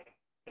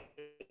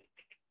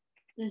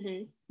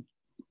 Mm-hmm.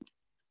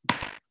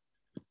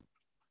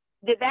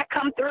 Did that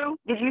come through?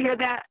 Did you hear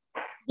that?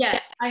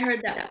 Yes, I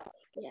heard that.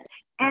 Yes.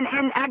 And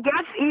I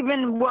guess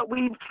even what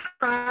we've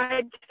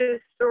tried to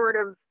sort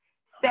of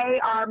say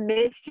our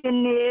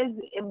mission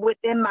is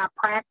within my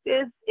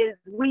practice is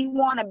we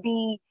want to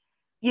be,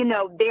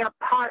 their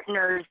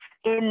partners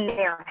in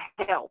their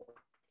health.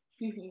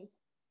 Mm-hmm.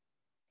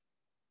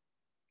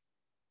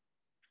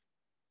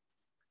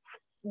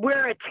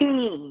 We're a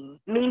team,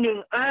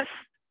 meaning us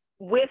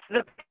with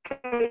the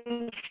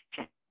patient.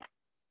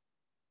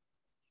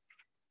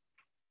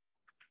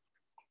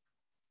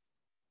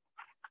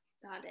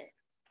 Got it.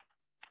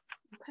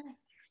 Okay.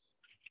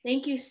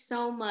 Thank you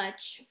so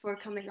much for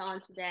coming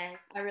on today.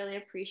 I really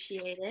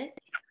appreciate it.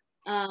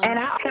 And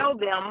I'll tell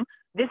them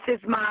this is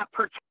my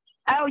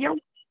oh,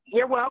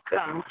 you're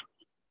welcome.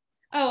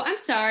 Oh, I'm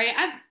sorry.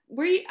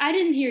 I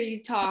didn't hear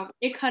you talk.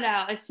 It cut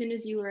out as soon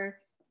as you were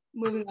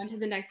moving on to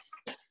the next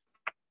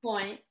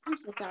point. I'm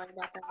so sorry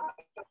about that.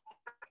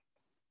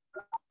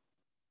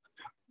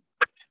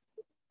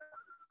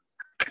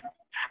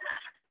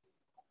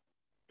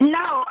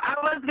 No, I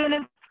was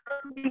gonna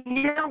say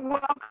you're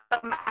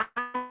welcome. I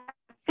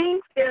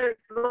think there's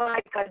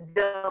like a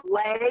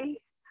delay.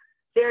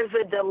 There's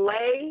a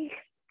delay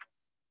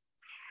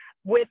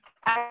with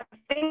I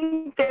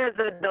think there's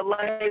a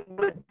delay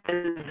with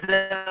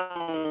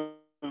the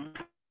Zoom.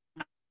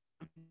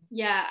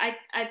 Yeah,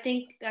 I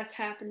think that's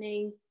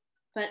happening,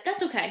 but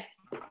that's okay.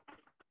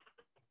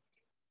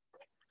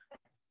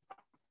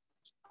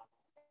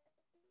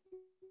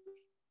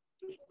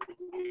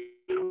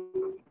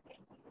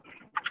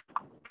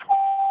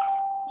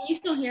 Can you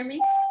still hear me?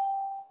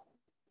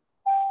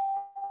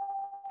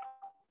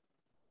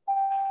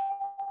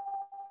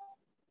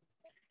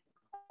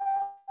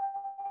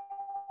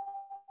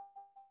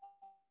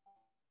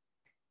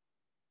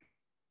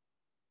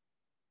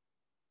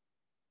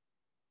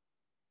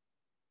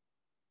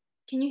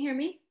 Can you hear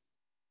me?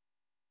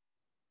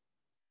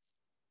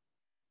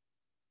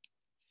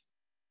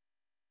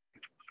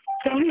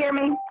 Can you hear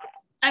me?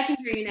 I can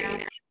hear you now.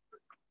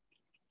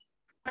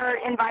 For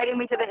inviting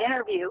me to the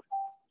interview.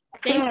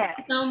 Thank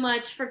you so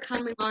much for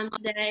coming on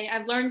today.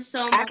 I've learned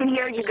so much. I can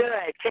hear you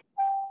good.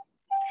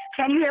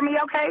 Can you hear me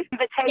okay?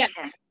 Invitation.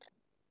 Yes.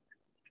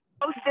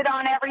 Posted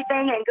on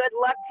everything, and good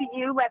luck to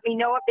you. Let me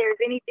know if there's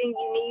anything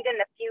you need in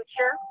the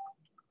future.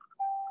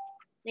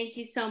 Thank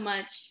you so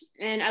much.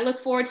 And I look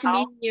forward to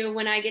meeting you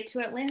when I get to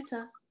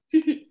Atlanta.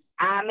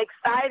 I'm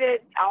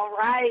excited. All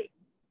right.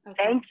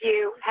 Okay. Thank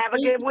you. Have a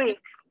good week.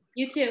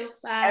 You too.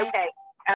 Bye. Okay.